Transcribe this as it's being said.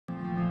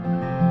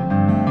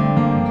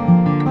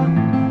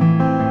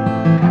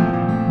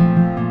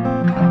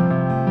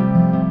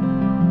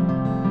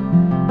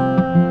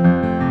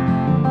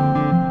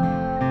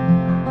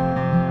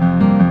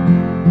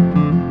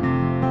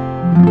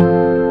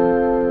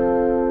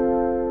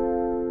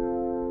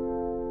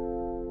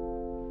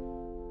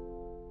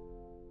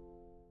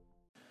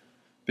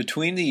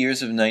Between the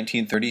years of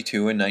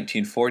 1932 and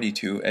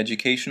 1942,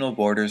 educational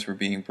borders were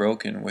being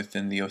broken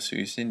within the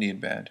Osage Indian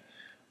Band.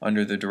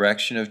 Under the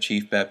direction of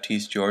Chief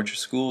Baptiste George, a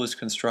school was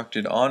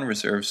constructed on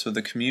reserve so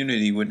the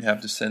community wouldn't have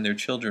to send their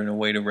children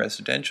away to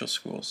residential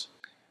schools.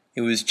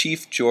 It was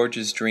Chief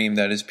George's dream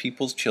that his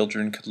people's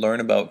children could learn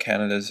about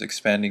Canada's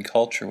expanding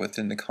culture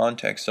within the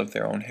context of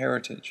their own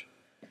heritage.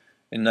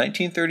 In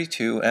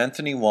 1932,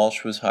 Anthony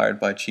Walsh was hired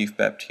by Chief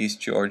Baptiste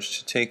George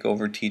to take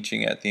over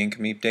teaching at the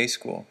Nk'mip Day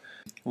School.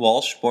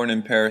 Walsh, born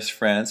in Paris,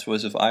 France,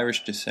 was of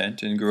Irish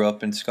descent and grew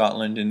up in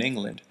Scotland and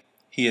England.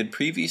 He had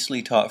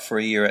previously taught for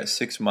a year at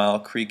 6 Mile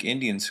Creek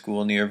Indian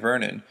School near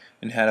Vernon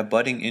and had a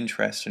budding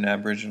interest in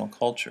Aboriginal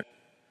culture.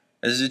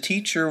 As a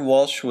teacher,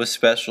 Walsh was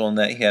special in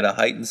that he had a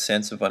heightened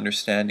sense of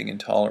understanding and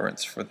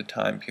tolerance for the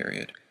time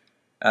period.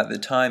 At the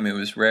time, it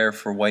was rare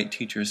for white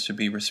teachers to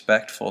be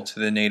respectful to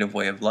the native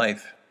way of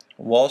life.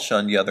 Walsh,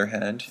 on the other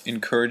hand,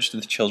 encouraged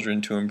the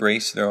children to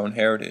embrace their own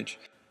heritage,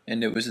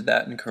 and it was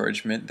that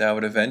encouragement that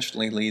would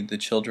eventually lead the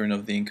children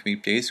of the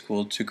Nk'mip Day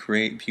School to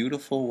create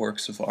beautiful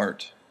works of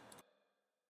art.